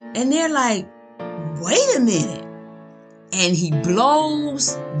And they're like, wait a minute. And he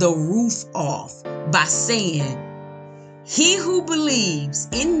blows the roof off by saying, he who believes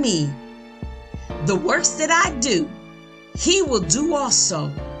in me, the works that I do, he will do also.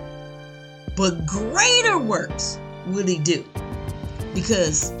 But greater works will he do.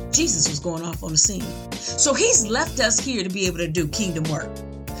 Because Jesus was going off on the scene. So he's left us here to be able to do kingdom work.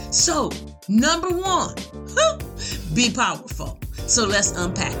 So, number one, be powerful. So let's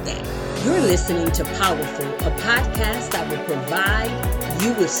unpack that. You're listening to Powerful, a podcast that will provide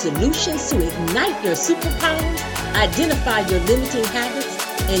you with solutions to ignite your superpowers, identify your limiting habits,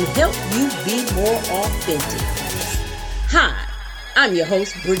 and help you be more authentic. Hi, I'm your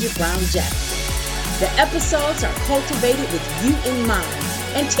host, Bridget Brown Jackson. The episodes are cultivated with you in mind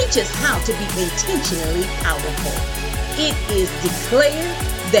and teach us how to be intentionally powerful. It is declared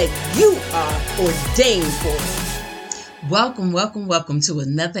that you are ordained for it. Welcome to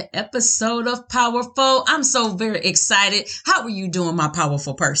another episode of Powerful. I'm so very excited. How are you doing, my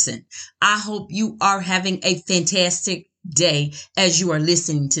powerful person? I hope you are having a fantastic day as you are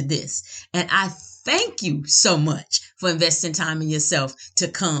listening to this. And I thank you so much for investing time in yourself to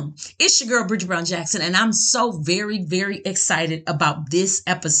come. It's your girl, Bridget Brown Jackson, and I'm so very, very excited about this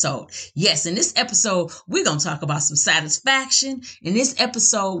episode. Yes, in this episode, we're going to talk about some satisfaction. In this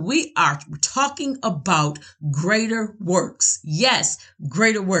episode, we are talking about greater works. Yes,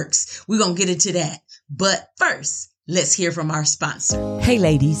 greater works. We're going to get into that. But first, let's hear from our sponsor. Hey,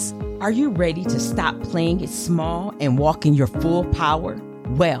 ladies, are you ready to stop playing it small and walk in your full power?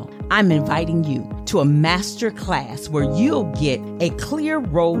 Well, I'm inviting you to a master class where you'll get a clear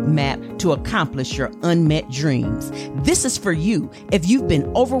roadmap to accomplish your unmet dreams. This is for you if you've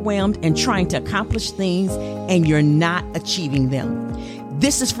been overwhelmed and trying to accomplish things and you're not achieving them.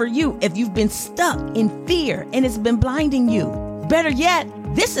 This is for you if you've been stuck in fear and it's been blinding you. Better yet,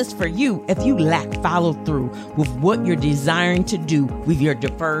 this is for you if you lack follow through with what you're desiring to do with your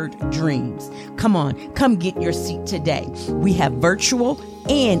deferred dreams. Come on, come get your seat today. We have virtual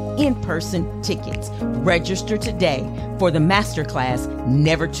and in-person tickets. Register today for the masterclass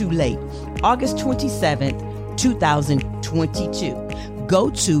Never Too Late, August 27th, 2022. Go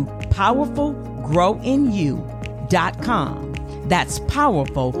to powerfulgrowinyou.com. That's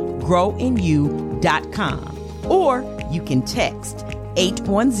powerfulgrowinyou.com. Or you can text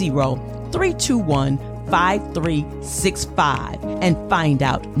 810-321-5365 and find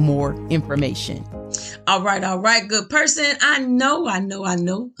out more information. All right, good person. I know. I know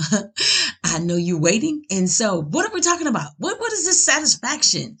you're waiting. And so what are we talking about? What is this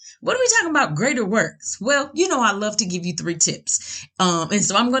satisfaction? What are we talking about? Greater works. Well, you know, I love to give you 3 tips. And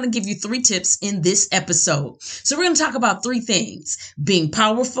so I'm going to give you 3 tips in this episode. So we're going to talk about 3 things: being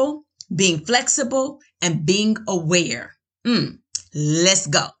powerful, being flexible, and being aware. Let's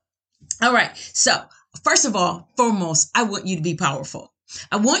go. All right. So first of all, foremost, I want you to be powerful.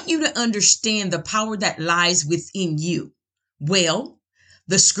 I want you to understand the power that lies within you. Well,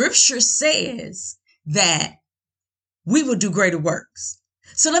 the scripture says that we will do greater works.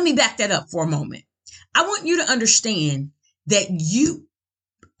 So let me back that up for a moment. I want you to understand that you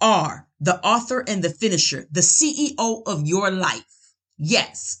are the author and the finisher, the CEO of your life.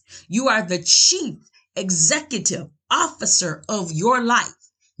 Yes, you are the chief executive officer of your life.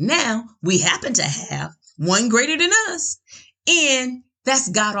 Now, we happen to have one greater than us, and that's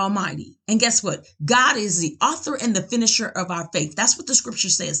God Almighty. And guess what? God is the author and the finisher of our faith. That's what the scripture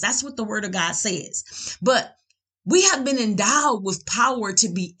says. That's what the word of God says. But we have been endowed with power to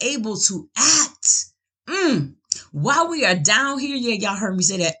be able to act. While we are down here, yeah, y'all heard me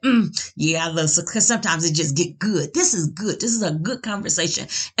say that. Yeah, I love it because sometimes it just get good. This is good. This is a good conversation.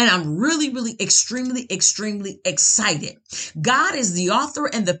 And I'm really, extremely excited. God is the author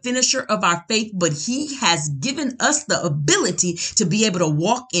and the finisher of our faith, but he has given us the ability to be able to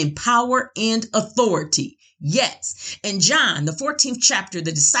walk in power and authority. Yes. In John, the 14th chapter,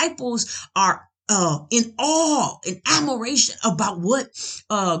 the disciples are in awe, in admiration about what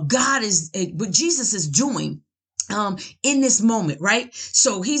what Jesus is doing in this moment, right?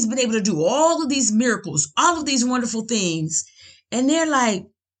 So he's been able to do all of these miracles, all of these wonderful things. And they're like,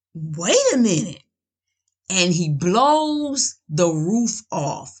 wait a minute. And he blows the roof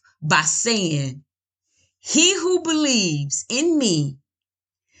off by saying, he who believes in me,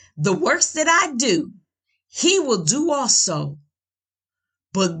 the works that I do, he will do also.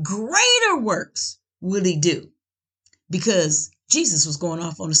 But greater works will he do, because Jesus was going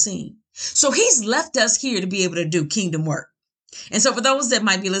off on the scene. So he's left us here to be able to do kingdom work. And so for those that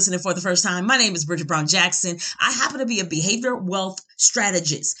might be listening for the first time, my name is Bridget Brown Jackson. I happen to be a behavioral wealth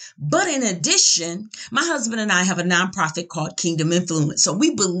strategist. But in addition, my husband and I have a nonprofit called Kingdom Influence. So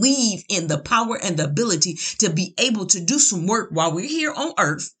we believe in the power and the ability to be able to do some work while we're here on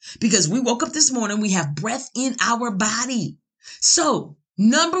earth, because we woke up this morning, we have breath in our body. So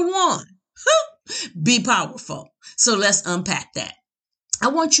number one, be powerful. So let's unpack that. I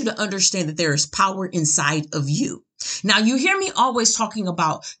want you to understand that there is power inside of you. Now, you hear me always talking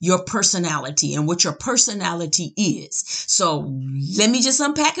about your personality and what your personality is. So let me just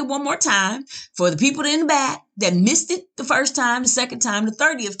unpack it one more time for the people in the back that missed it the first time, the second time, the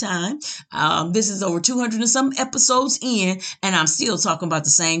 30th time. This is over 200 and some episodes in, and I'm still talking about the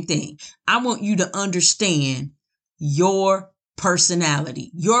same thing. I want you to understand your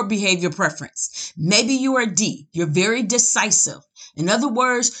personality, your behavior preference. Maybe you are D. You're very decisive. In other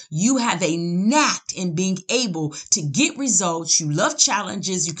words, you have a knack in being able to get results. You love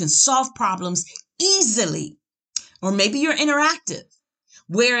challenges. You can solve problems easily. Or maybe you're interactive,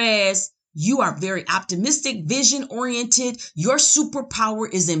 whereas you are very optimistic, vision oriented. Your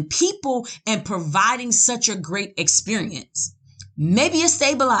superpower is in people and providing such a great experience. Maybe it's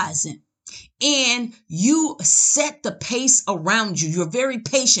stabilizing. And you set the pace around you. You're very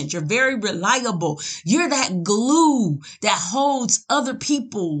patient. You're very reliable. You're that glue that holds other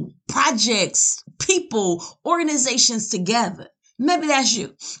people, projects, people, organizations together. Maybe that's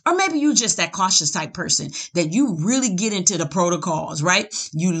you. Or maybe you're just that cautious type person that you really get into the protocols, right?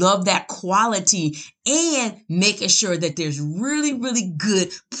 You love that quality and making sure that there's really, really good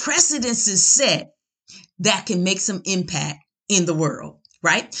precedences set that can make some impact in the world.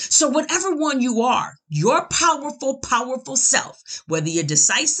 Right? So whatever one you are, your powerful self, whether you're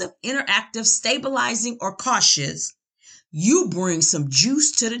decisive, interactive, stabilizing, or cautious, you bring some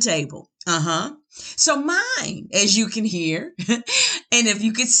juice to the table. So mine, as you can hear, and if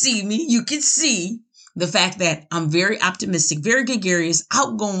you could see me, you could see the fact that I'm very optimistic, very gregarious,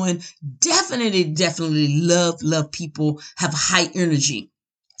 outgoing, definitely love people, have high energy.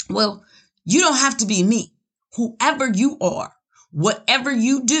 Well, you don't have to be me. Whoever you are, whatever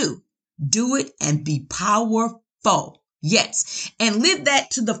you do it and be powerful. Yes. And live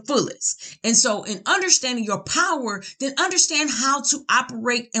that to the fullest. And so in understanding your power, then understand how to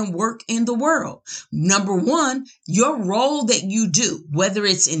operate and work in the world. Number one, your role that you do, whether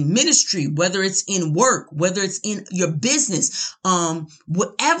it's in ministry, whether it's in work, whether it's in your business,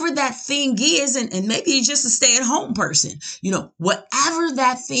 whatever that thing is, and maybe you're just a stay-at-home person, whatever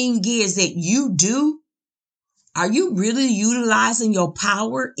that thing is that you do, are you really utilizing your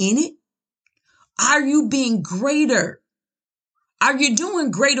power in it? Are you being greater? Are you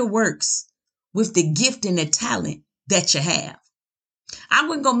doing greater works with the gift and the talent that you have? I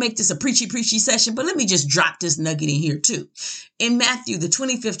wasn't going to make this a preachy session, but let me just drop this nugget in here too. In Matthew, the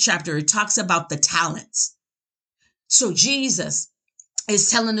 25th chapter, it talks about the talents. So Jesus is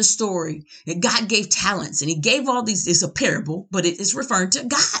telling the story that God gave talents, and he gave all these. It's a parable, but it is referring to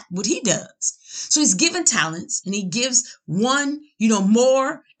God, what he does. So he's given talents, and he gives one,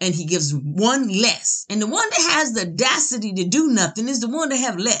 more, and he gives one less. And the one that has the audacity to do nothing is the one that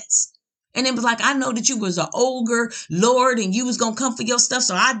have less. And it was like, I know that you was an ogre, Lord, and you was going to come for your stuff.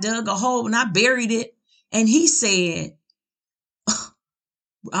 So I dug a hole and I buried it. And he said,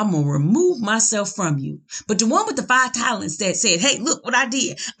 I'm going to remove myself from you. But the one with the 5 talents that said, hey, look what I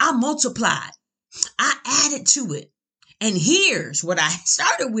did. I multiplied. I added to it. And here's what I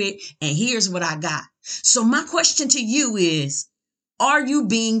started with, and here's what I got. So my question to you is, are you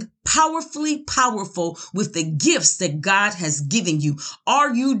being powerfully powerful with the gifts that God has given you?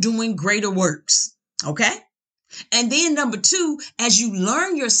 Are you doing greater works? Okay. And then number 2, as you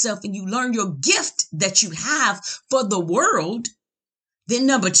learn yourself and you learn your gift that you have for the world, then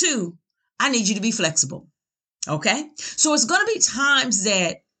number 2, I need you to be flexible. Okay. So it's going to be times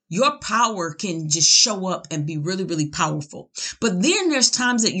that your power can just show up and be really, really powerful. But then there's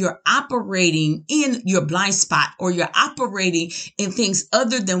times that you're operating in your blind spot, or you're operating in things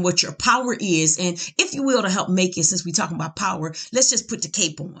other than what your power is. And if you will, to help make it, since we're talking about power, let's just put the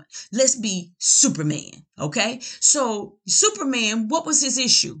cape on. Let's be Superman. Okay. So Superman, what was his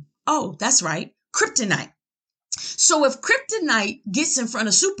issue? Oh, that's right. Kryptonite. So if Kryptonite gets in front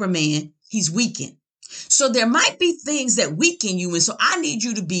of Superman, he's weakened. So there might be things that weaken you. And so I need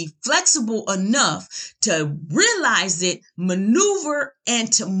you to be flexible enough to realize it, maneuver,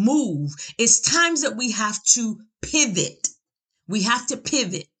 and to move. It's times that we have to pivot. We have to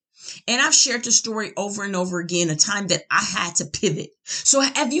pivot. And I've shared the story over and over again, a time that I had to pivot. So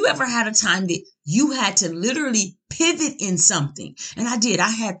have you ever had a time that you had to literally pivot in something? And I did. I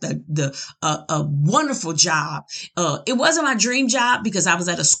had a wonderful job. It wasn't my dream job because I was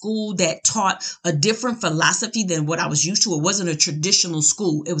at a school that taught a different philosophy than what I was used to. It wasn't a traditional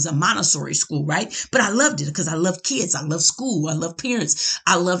school. It was a Montessori school, right? But I loved it because I love kids. I love school. I love parents.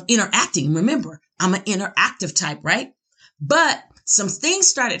 I love interacting. Remember, I'm an interactive type, right? But some things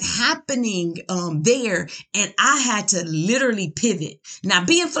started happening there, and I had to literally pivot. Now,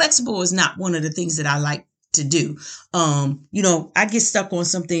 being flexible is not one of the things that I like to do. I get stuck on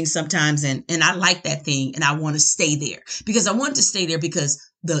some things sometimes, and I like that thing, and I want to stay there because I want to stay there because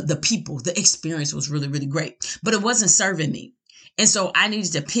the people, the experience was really, really great, but it wasn't serving me. And so I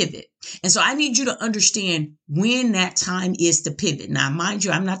needed to pivot. And so I need you to understand when that time is to pivot. Now, mind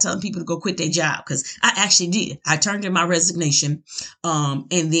you, I'm not telling people to go quit their job because I actually did. I turned in my resignation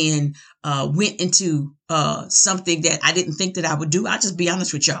and then went into something that I didn't think that I would do. I'll just be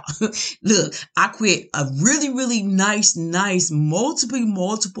honest with y'all. Look, I quit a really, really nice,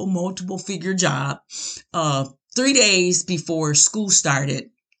 multiple figure job 3 days before school started.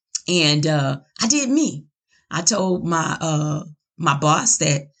 And I did me. I told my boss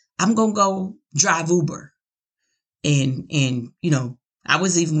that I'm going to go drive Uber. And I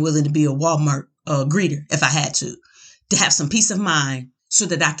was even willing to be a Walmart greeter if I had to have some peace of mind so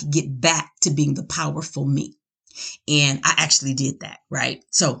that I could get back to being the powerful me. And I actually did that, right?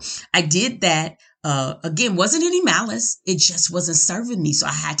 So I did that. Again, wasn't any malice. It just wasn't serving me. So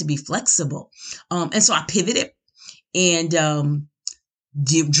I had to be flexible. And so I pivoted and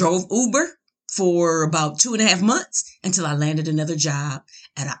drove Uber for about 2.5 months until I landed another job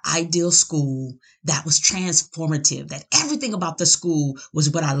at an ideal school that was transformative, that everything about the school was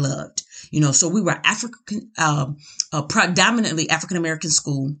what I loved. So we were predominantly African-American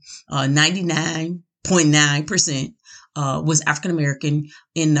school, 99.9% was African-American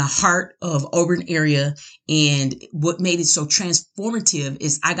in the heart of urban area. And what made it so transformative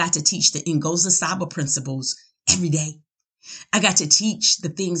is I got to teach the Ngozi Saba principles every day. I got to teach the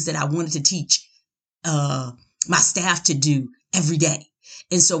things that I wanted to teach my staff to do every day.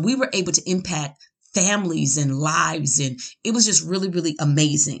 And so we were able to impact families and lives. And it was just really, really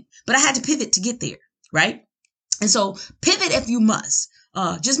amazing. But I had to pivot to get there, right? And so pivot if you must.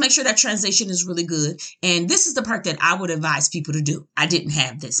 Just make sure that translation is really good. And this is the part that I would advise people to do. I didn't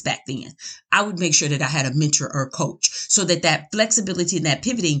have this back then. I would make sure that I had a mentor or a coach so that flexibility and that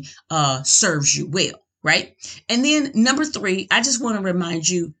pivoting serves you well. Right. And then number 3, I just want to remind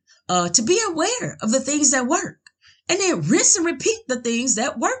you to be aware of the things that work and then rinse and repeat the things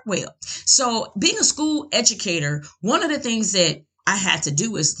that work well. So being a school educator, one of the things that I had to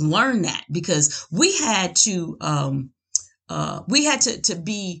do is learn that because we had to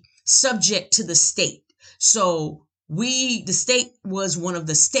be subject to the state. So the state was one of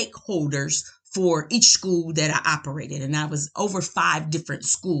the stakeholders for each school that I operated. And I was over 5 different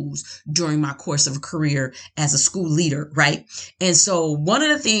schools during my course of career as a school leader, right? And so one of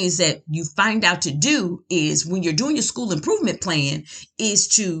the things that you find out to do is when you're doing your school improvement plan is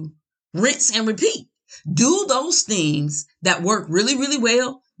to rinse and repeat. Do those things that work really, really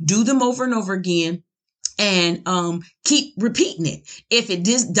well. Do them over and over again. And keep repeating it. If it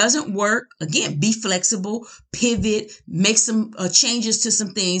doesn't work, again, be flexible, pivot, make some changes to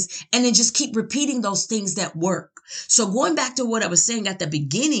some things, and then just keep repeating those things that work. So going back to what I was saying at the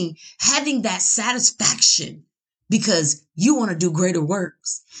beginning, having that satisfaction because you want to do greater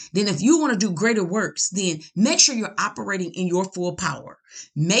works. Then if you want to do greater works, then make sure you're operating in your full power.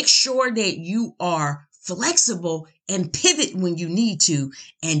 Make sure that you are flexible and pivot when you need to.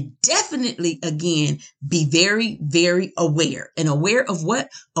 And definitely, again, be very, very aware. And aware of what?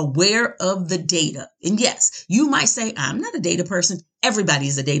 Aware of the data. And yes, you might say, I'm not a data person. Everybody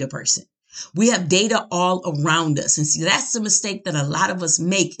is a data person. We have data all around us. And see, that's the mistake that a lot of us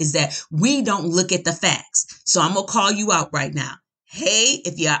make is that we don't look at the facts. So I'm going to call you out right now. Hey,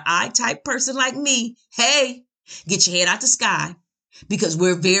 if you're an I-type person like me, hey, get your head out the sky. Because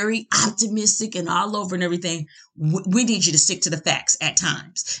we're very optimistic and all over and everything. We need you to stick to the facts at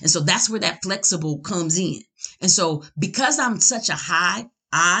times. And so that's where that flexible comes in. And so because I'm such a high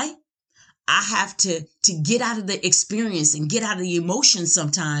I have to get out of the experience and get out of the emotion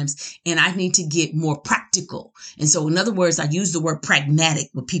sometimes. And I need to get more practical. And so in other words, I use the word pragmatic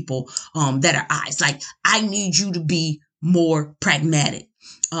with people that are I's. Like, I need you to be more pragmatic.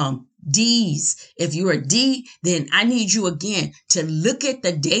 D's. If you're a D, then I need you again to look at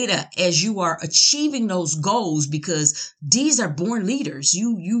the data as you are achieving those goals, because D's are born leaders.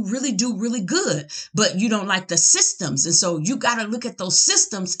 You really do really good, but you don't like the systems. And so you got to look at those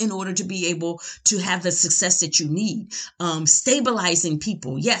systems in order to be able to have the success that you need. Stabilizing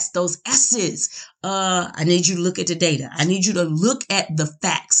people. Yes, those S's. I need you to look at the data. I need you to look at the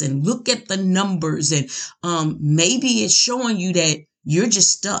facts and look at the numbers. And maybe it's showing you that you're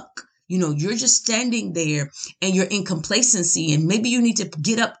just stuck. You're just standing there and you're in complacency, and maybe you need to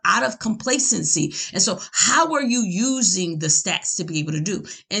get up out of complacency. And so how are you using the stats to be able to do?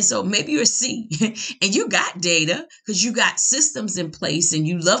 And so maybe you're a C and you got data because you got systems in place and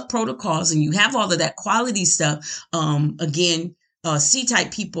you love protocols and you have all of that quality stuff.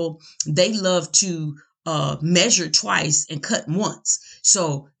 C-type people, they love to measure twice and cut once.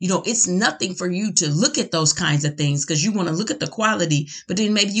 So, it's nothing for you to look at those kinds of things because you want to look at the quality, but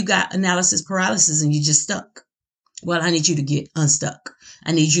then maybe you got analysis paralysis and you just stuck. Well, I need you to get unstuck.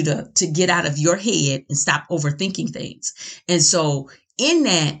 I need you to get out of your head and stop overthinking things. And so in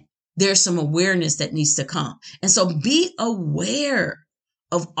that, there's some awareness that needs to come. And so be aware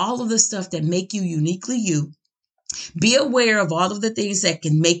of all of the stuff that make you uniquely you. Be aware of all of the things that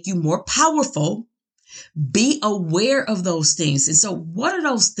can make you more powerful. Be aware of those things. And so what are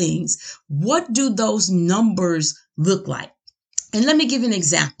those things? What do those numbers look like? And let me give you an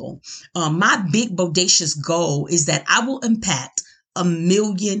example. My big bodacious goal is that I will impact 1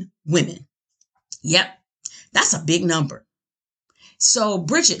 million women. Yep. That's a big number. So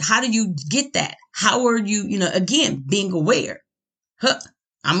Bridget, how do you get that? How are you, again, being aware?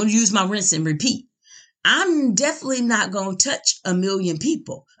 I'm going to use my rinse and repeat. I'm definitely not going to touch 1 million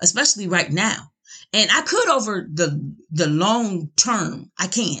people, especially right now. And I could over the long term. I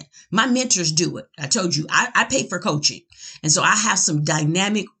can. My mentors do it. I told you, I pay for coaching. And so I have some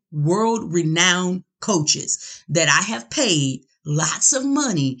dynamic, world-renowned coaches that I have paid lots of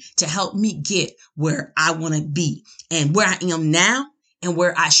money to help me get where I want to be and where I am now and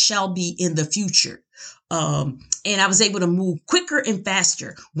where I shall be in the future. And I was able to move quicker and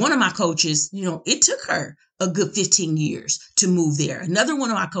faster. One of my coaches, it took her a good 15 years to move there. Another one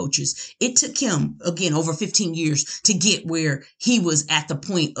of my coaches, it took him, again, over 15 years to get where he was at the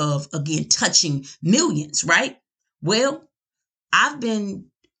point of, again, touching millions, right? Well, I've been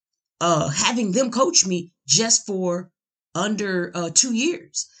having them coach me just for under 2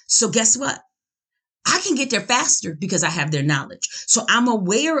 years. So guess what? I can get there faster because I have their knowledge. So I'm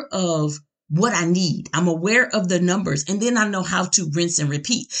aware of what I need. I'm aware of the numbers, and then I know how to rinse and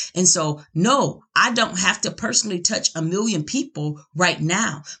repeat. And so, no, I don't have to personally touch 1 million people right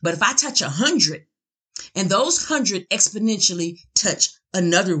now. But if I touch 100 and those 100 exponentially touch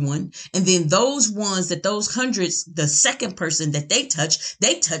another one, and then those ones that those hundreds, the second person that they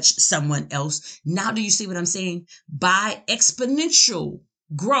touch someone else. Now, do you see what I'm saying? By exponential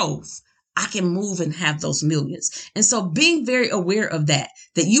growth, I can move and have those millions. And so being very aware of that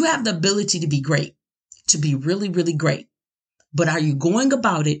you have the ability to be great, to be really, really great. But are you going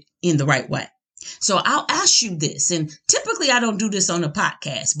about it in the right way? So I'll ask you this, and typically I don't do this on a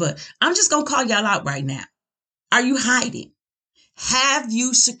podcast, but I'm just going to call y'all out right now. Are you hiding? Have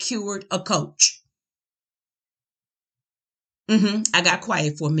you secured a coach? I got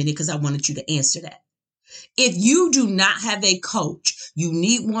quiet for a minute because I wanted you to answer that. If you do not have a coach, you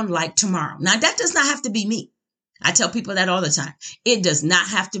need one like tomorrow. Now, that does not have to be me. I tell people that all the time. It does not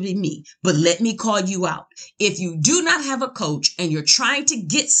have to be me, but let me call you out. If you do not have a coach and you're trying to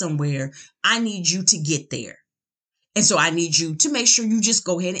get somewhere, I need you to get there. And so I need you to make sure you just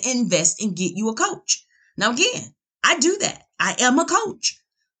go ahead and invest and get you a coach. Now, again, I do that. I am a coach,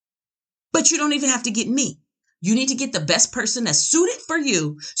 but you don't even have to get me. You need to get the best person that's suited for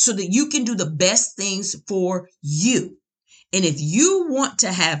you so that you can do the best things for you. And if you want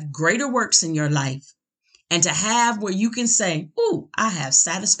to have greater works in your life and to have where you can say, "Ooh, I have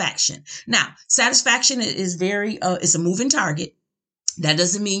satisfaction." Now, satisfaction is it's a moving target. That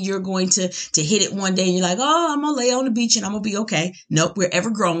doesn't mean you're going to hit it one day and you're like, "Oh, I'm going to lay on the beach and I'm going to be okay." Nope, we're ever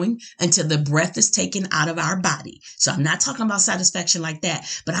growing until the breath is taken out of our body. So I'm not talking about satisfaction like that,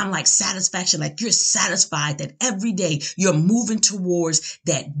 but I'm like satisfaction, like you're satisfied that every day you're moving towards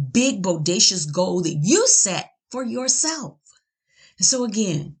that big, bodacious goal that you set for yourself. And so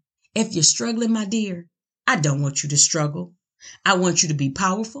again, if you're struggling, my dear, I don't want you to struggle. I want you to be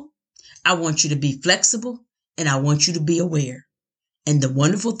powerful. I want you to be flexible, and I want you to be aware. And the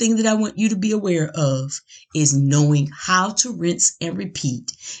wonderful thing that I want you to be aware of is knowing how to rinse and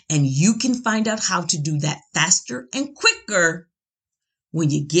repeat. And you can find out how to do that faster and quicker when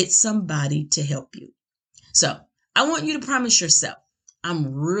you get somebody to help you. So I want you to promise yourself,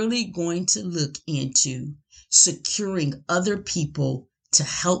 I'm really going to look into securing other people to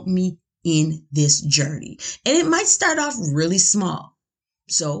help me in this journey. And it might start off really small.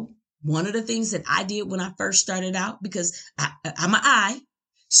 So one of the things that I did when I first started out, because I'm an I,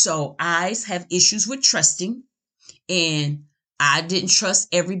 so I's have issues with trusting, and I didn't trust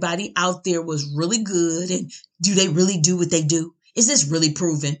everybody out there was really good. And do they really do what they do? Is this really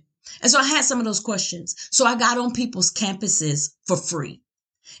proven? And so I had some of those questions. So I got on people's campuses for free.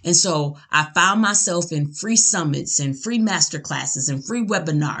 And so I found myself in free summits and free masterclasses and free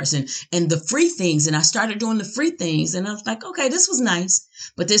webinars and the free things. And I started doing the free things. And I was like, okay, this was nice,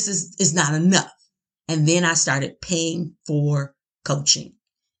 but this is not enough. And then I started paying for coaching.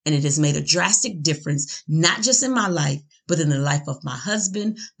 And it has made a drastic difference, not just in my life, but in the life of my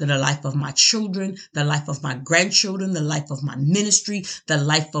husband, the life of my children, the life of my grandchildren, the life of my ministry, the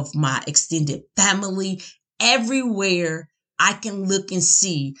life of my extended family. Everywhere I can look and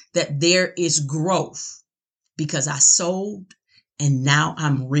see that there is growth because I sold and now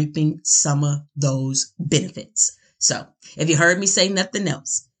I'm reaping some of those benefits. So if you heard me say nothing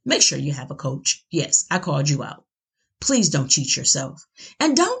else, make sure you have a coach. Yes, I called you out. Please don't cheat yourself.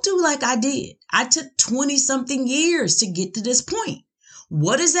 And don't do like I did. I took 20 something years to get to this point.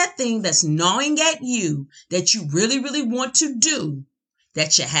 What is that thing that's gnawing at you that you really, really want to do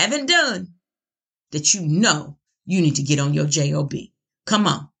that you haven't done, that you know you need to get on your job? Come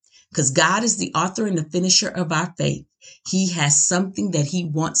on. Because God is the author and the finisher of our faith. He has something that he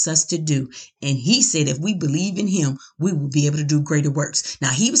wants us to do. And he said, if we believe in him, we will be able to do greater works.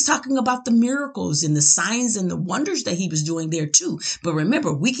 Now, he was talking about the miracles and the signs and the wonders that he was doing there too. But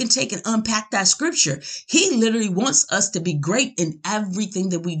remember, we can take and unpack that scripture. He literally wants us to be great in everything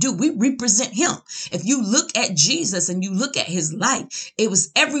that we do. We represent him. If you look at Jesus and you look at his life, it was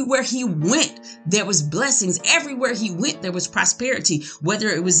everywhere he went, there was blessings. Everywhere he went, there was prosperity, whether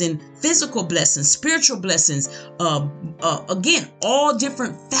it was in physical blessings, spiritual blessings, again, all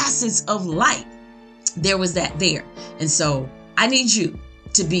different facets of life. There was that there. And so I need you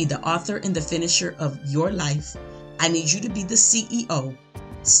to be the author and the finisher of your life. I need you to be the CEO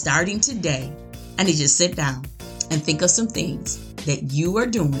starting today. I need you to sit down and think of some things that you are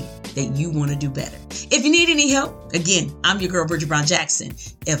doing that you want to do better. If you need any help, again, I'm your girl, Bridget Brown Jackson.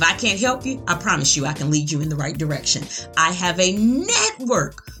 If I can't help you, I promise you I can lead you in the right direction. I have a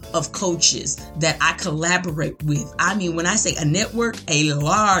network of coaches that I collaborate with. I mean, when I say a network, a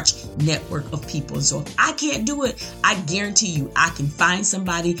large network of people. So if I can't do it, I guarantee you I can find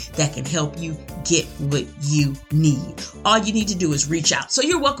somebody that can help you get what you need. All you need to do is reach out. So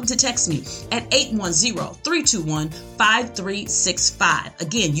you're welcome to text me at 810-321-5365.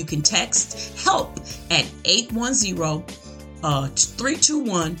 Again, you can text HELP at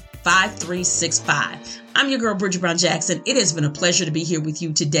 810-321-5365. I'm your girl, Bridget Brown Jackson. It has been a pleasure to be here with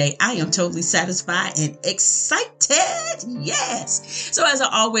you today. I am totally satisfied and excited. Yes. So as I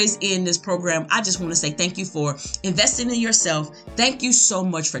always end this program, I just want to say thank you for investing in yourself. Thank you so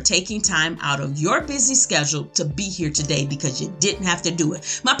much for taking time out of your busy schedule to be here today because you didn't have to do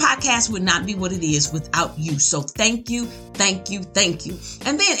it. My podcast would not be what it is without you. So thank you, thank you, thank you.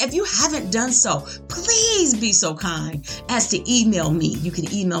 And then if you haven't done so, please be so kind as to email me. You can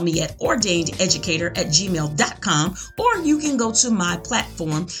email me at ordainededucator@gmail.com, or you can go to my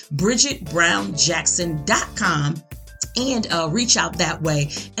platform, BridgetBrownJackson.com, and reach out that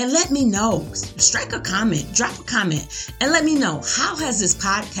way and let me know. Strike a comment, drop a comment, and let me know, how has this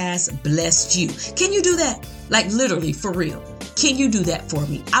podcast blessed you? Can you do that? Like literally, for real. Can you do that for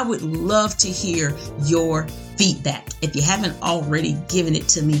me? I would love to hear your feedback if you haven't already given it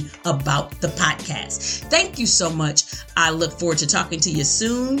to me about the podcast. Thank you so much. I look forward to talking to you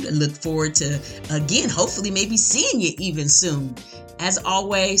soon. I look forward to, again, hopefully maybe seeing you even soon. As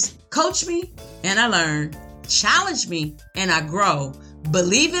always, coach me and I learn, challenge me and I grow,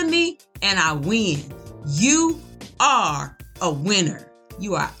 believe in me and I win. You are a winner.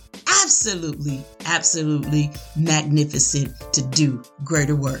 You are absolutely, absolutely magnificent to do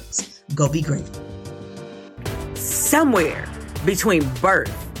greater works. Go be great. Somewhere between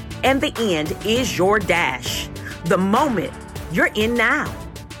birth and the end is your dash. The moment you're in now.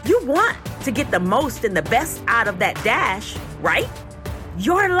 You want to get the most and the best out of that dash, right?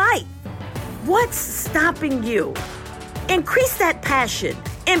 Your life. What's stopping you? Increase that passion,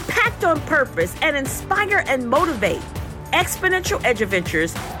 impact on purpose, and inspire and motivate. Exponential Edge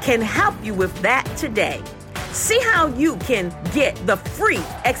Adventures can help you with that today. See how you can get the free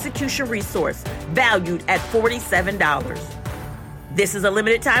execution resource valued at $47. This is a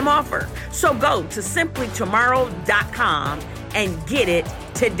limited time offer, so go to simplytomorrow.com and get it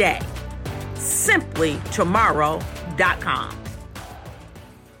today. simplytomorrow.com.